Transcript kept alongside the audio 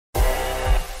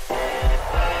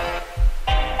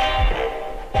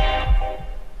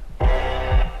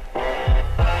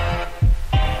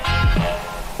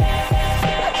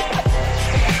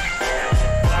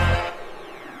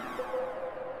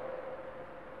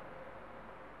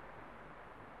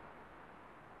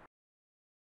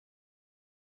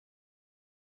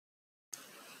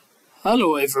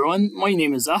Hello everyone, my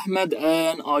name is Ahmed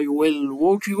and I will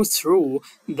walk you through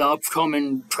the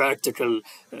upcoming practical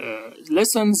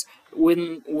lessons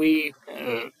when we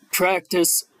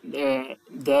practice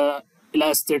the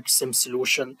Elastic SIEM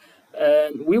solution.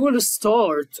 And we will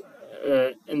start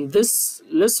in this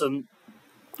lesson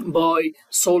by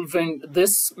solving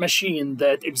this machine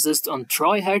that exists on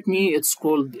TryHackMe. It's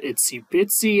called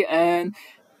Itsy and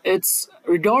it's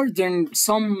regarding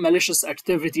some malicious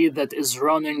activity that is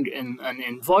running in an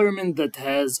environment that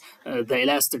has the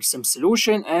Elastic SIEM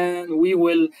solution, and we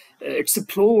will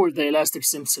explore the Elastic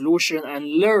SIEM solution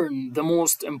and learn the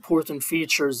most important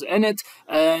features in it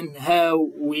and how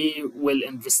we will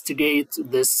investigate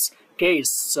this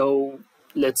case. So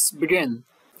let's begin.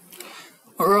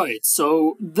 Alright,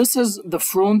 so this is the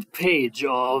front page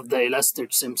of the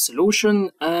Elastic SIEM solution,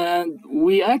 and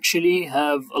we actually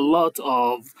have a lot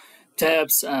of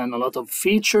tabs and a lot of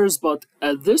features, but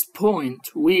at this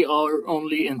point we are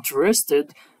only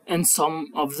interested in some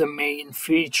of the main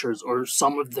features or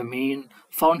some of the main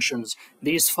functions.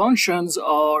 These functions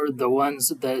are the ones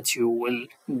that you will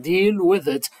deal with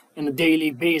it on a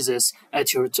daily basis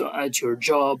at your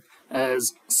job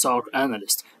as SOC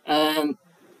analyst. And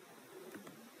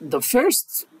the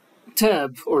first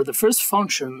tab or the first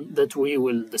function that we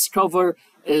will discover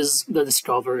is the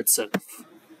Discover itself.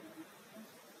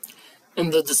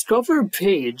 In the Discover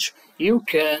page, you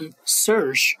can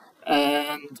search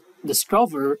and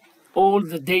discover all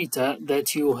the data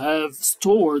that you have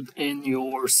stored in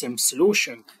your SIEM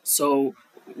solution. So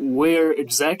where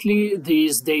exactly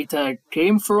these data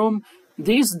came from?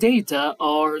 These data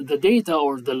are the data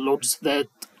or the logs that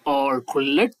are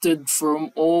collected from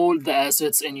all the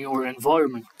assets in your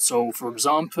environment. So for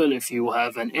example, if you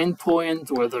have an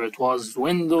endpoint, whether it was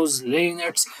Windows,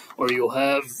 Linux, or you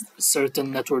have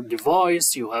certain network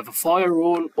device, you have a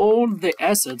firewall, all the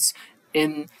assets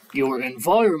in your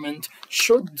environment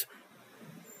should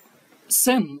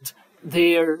send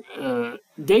their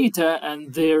data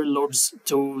and their logs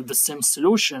to the SIEM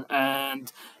solution,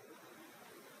 and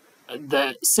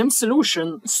the SIEM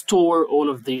solution store all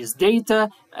of these data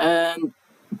and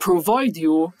provide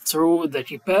you through the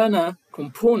Kibana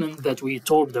component that we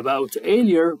talked about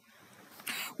earlier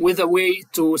with a way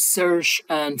to search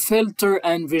and filter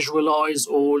and visualize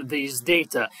all these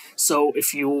data. So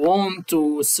if you want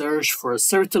to search for a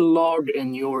certain log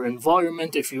in your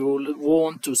environment, if you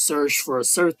want to search for a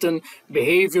certain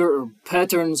behavior or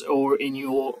patterns, or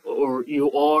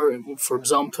you are, for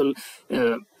example,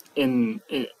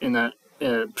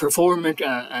 performing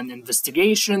an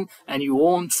investigation and you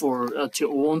want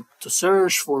to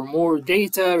search for more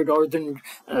data regarding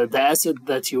the asset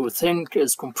that you think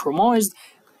is compromised,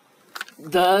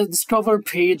 the Discover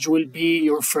page will be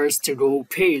your first to go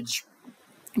page,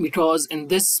 because in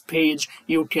this page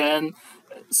you can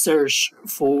search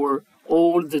for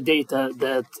all the data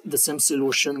that the SIEM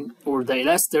solution or the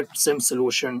Elastic SIEM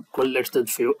solution collected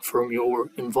from your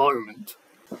environment.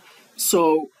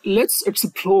 So let's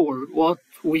explore what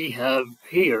we have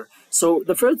here. So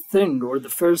the first thing or the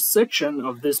first section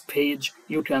of this page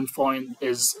you can find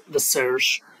is the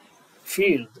search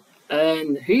field.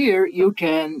 And here you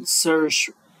can search,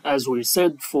 as we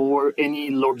said, for any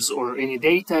logs or any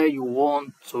data you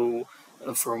want to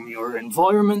from your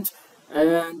environment.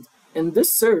 And in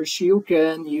this search you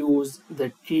can use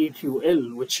the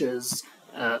TQL, which is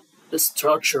a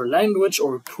structure language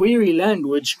or query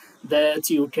language that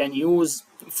you can use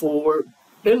for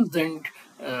building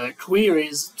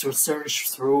queries to search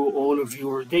through all of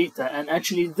your data. And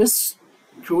actually this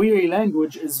query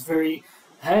language is very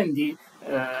handy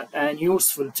and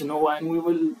useful to know, and we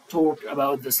will talk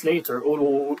about this later.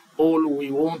 All we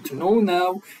want to know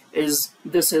now is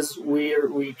this is where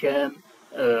we can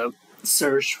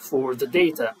search for the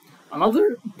data.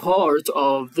 Another part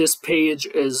of this page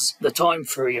is the time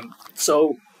frame.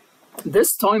 So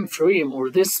this time frame or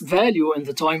this value in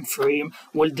the time frame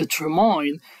will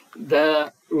determine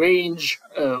the range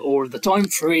or the time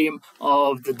frame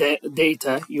of the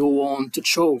data you want to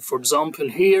show. For example,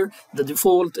 here the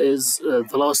default is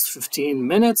the last 15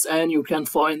 minutes, and you can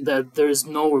find that there is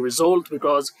no result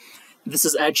because this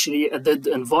is actually a dead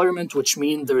environment, which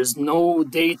means there is no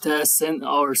data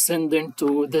sending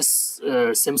to this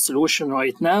SIEM solution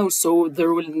right now. So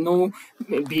there will not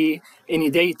be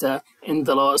any data in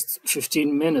the last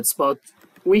 15 minutes. But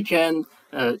we can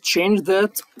change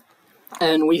that,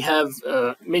 and we have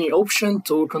many options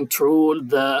to control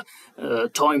the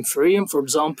time frame. For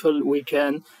example, we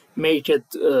can make it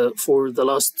for the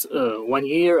last 1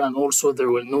 year, and also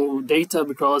there will no data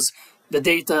because the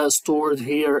data stored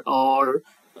here are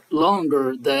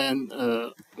longer than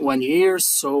 1 year,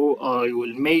 so I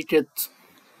will make it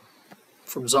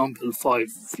for example 5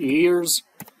 years,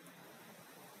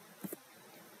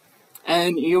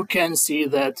 and you can see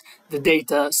that the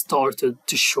data started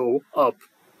to show up.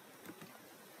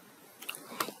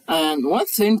 And one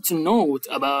thing to note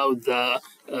about the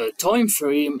time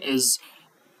frame is,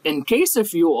 in case if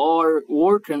you are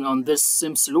working on this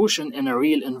SIEM solution in a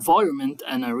real environment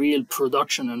and a real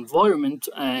production environment,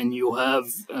 and you have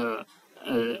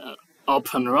up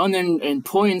and running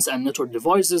endpoints and network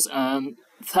devices and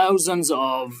thousands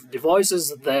of devices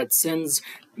that sends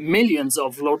millions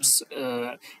of logs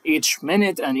each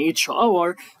minute and each hour,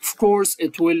 of course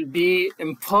it will be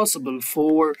impossible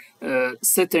for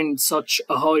setting such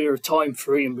a higher time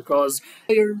frame, because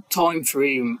higher time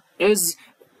frame is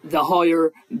the higher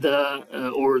the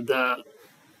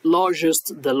largest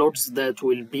the logs that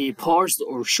will be parsed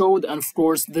or showed, and of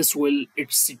course this will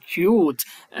execute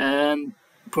and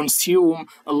consume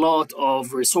a lot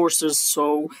of resources.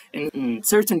 So in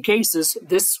certain cases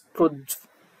this could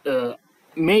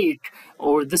make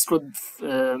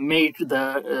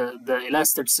the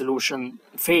Elastic solution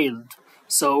failed.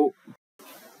 So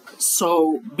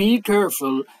be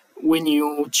careful when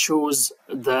you choose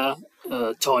the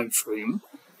time frame.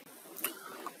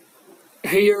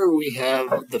 Here we have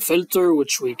the filter,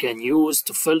 which we can use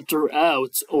to filter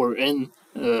out or in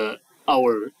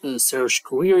our search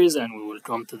queries, and we will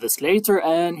come to this later.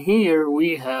 And here we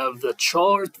have the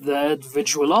chart that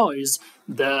visualize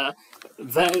the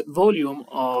volume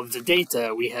of the data.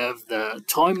 We have the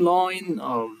timeline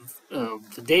of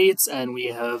the dates, and we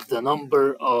have the number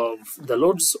of the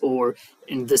logs, or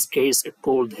in this case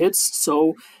called hits.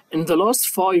 So in the last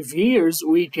 5 years,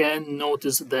 we can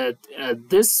notice that at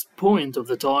this point of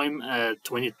the time, at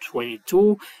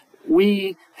 2022,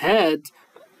 we had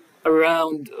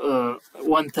around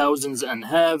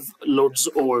 1,500 logs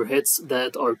or hits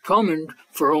that are coming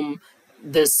from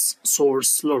this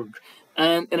source log.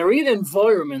 And in a real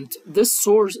environment, this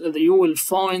source, you will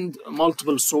find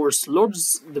multiple source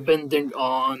logs depending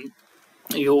on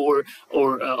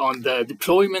on the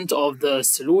deployment of the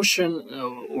solution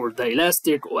or the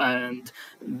Elastic, and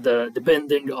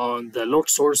depending on the log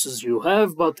sources you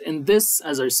have. But in this,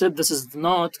 as I said, this is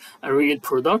not a real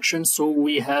production, so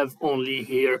we have only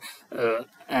here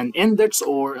an index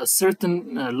or a certain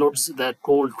logs that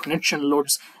called connection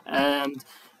logs, and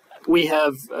we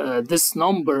have this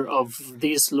number of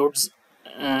these logs.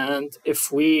 And if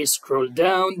we scroll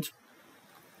down,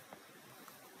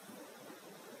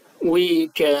 we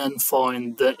can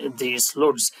find these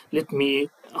logs. Let me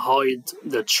hide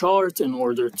the chart in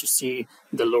order to see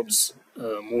the logs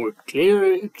more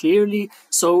clearly.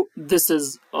 So this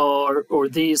is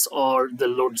these are the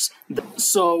logs.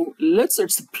 So let's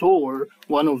explore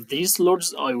one of these logs.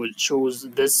 I will choose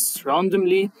this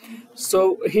randomly. So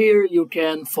here you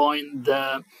can find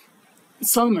the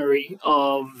summary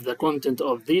of the content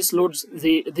of these logs.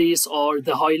 These are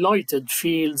the highlighted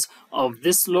fields of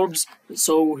these logs.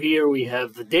 So here we have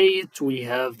the date, we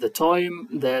have the time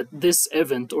that this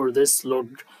event or this log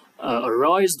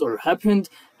arose or happened,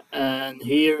 and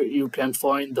here you can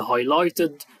find the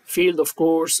highlighted field. Of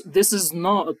course, this is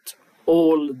not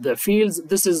all the fields,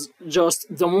 this is just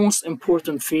the most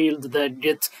important field that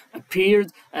get appeared,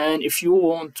 and if you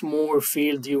want more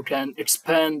field you can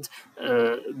expand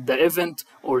the event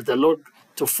or the log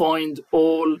to find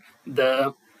all the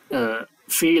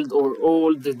field or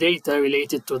all the data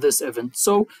related to this event.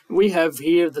 So we have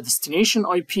here the destination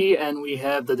IP and we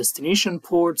have the destination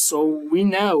port, so we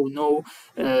now know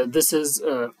this is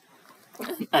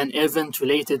an event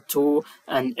related to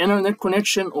an internet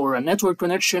connection or a network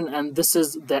connection, and this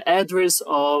is the address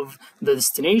of the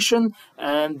destination,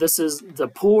 and this is the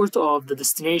port of the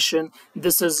destination,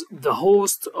 this is the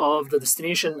host of the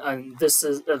destination, and this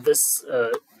is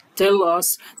tell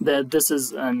us that this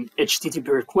is an HTTP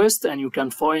request, and you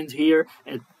can find here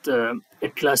it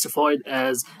classified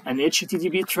as an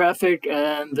HTTP traffic,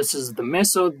 and this is the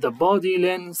method, the body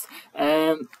length,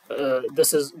 and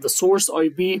this is the source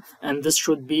IP, and this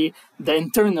should be the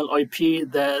internal IP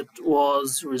that was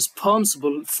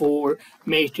responsible for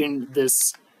making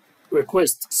this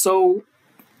request. So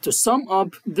to sum up,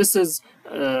 this is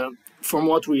from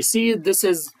what we see, this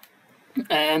is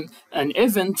an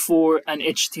event for an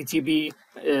HTTP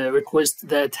request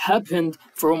that happened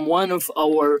from one of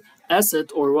our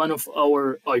asset or one of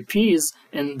our IPs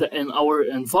in our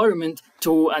environment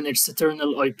to an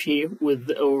external IP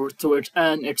to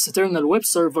an external web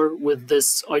server with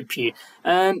this IP,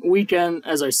 and we can,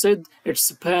 as I said,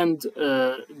 expand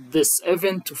this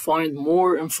event to find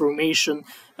more information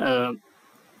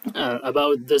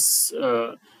about this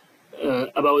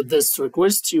about this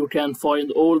request. You can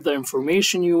find all the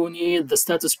information you need, the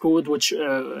status code, which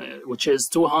is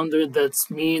 200. That's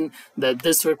mean that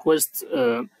this request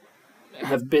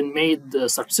have been made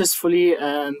successfully,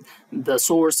 and the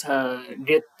source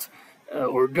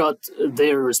got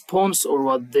their response or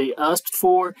what they asked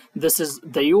for. This is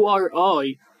the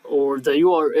URI or the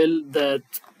URL that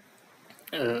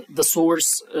the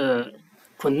source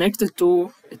connected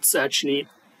to. It's actually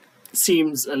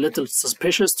seems a little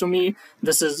suspicious to me.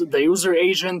 This is the user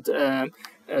agent.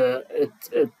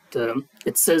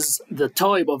 It says the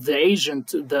type of the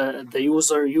agent the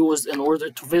user used in order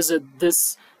to visit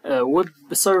this web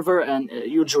server, and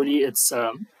usually it's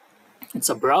a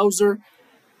browser.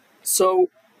 So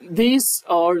these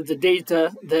are the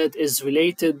data that is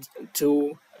related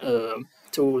to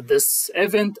this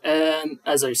event, and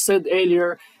as I said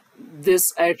earlier,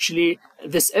 this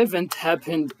event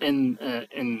happened in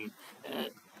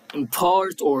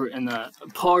part or in a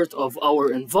part of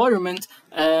our environment,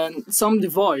 and some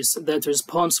device that is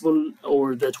responsible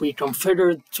or that we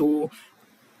configured to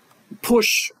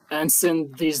push and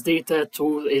send these data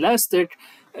to Elastic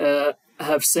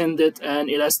have sent it, and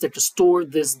Elastic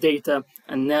stored this data,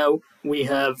 and now we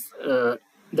have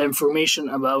the information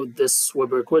about this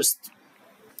web request.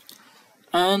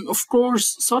 And of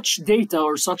course, such data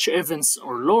or such events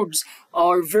or logs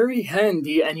are very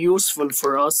handy and useful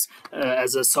for us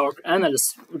as a SOC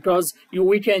analyst, because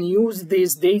we can use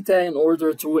this data in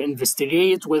order to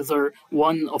investigate whether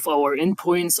one of our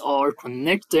endpoints are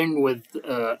connecting with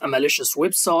a malicious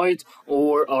website,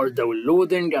 or are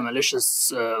downloading a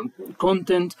malicious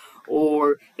content,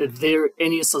 or if there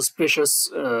any suspicious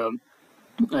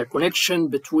connection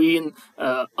between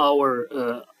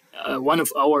one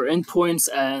of our endpoints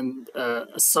and a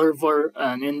server,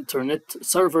 an internet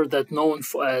server that known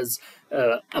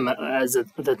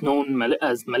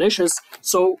as malicious.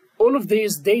 So all of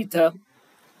these data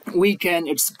we can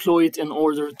exploit in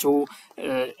order to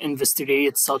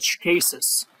investigate such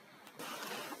cases.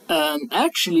 And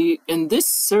actually, in this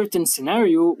certain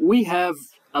scenario, we have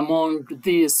among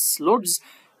these logs,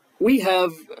 we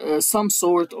have some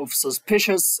sort of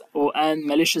suspicious and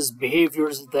malicious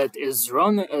behaviors that is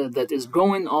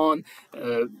going on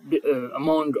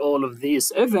among all of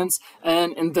these events.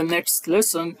 And in the next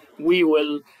lesson, we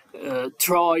will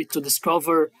try to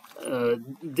discover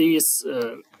these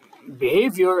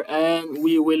behavior, and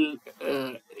we will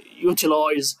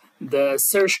utilize the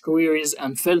search queries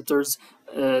and filters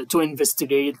to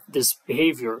investigate this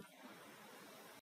behavior.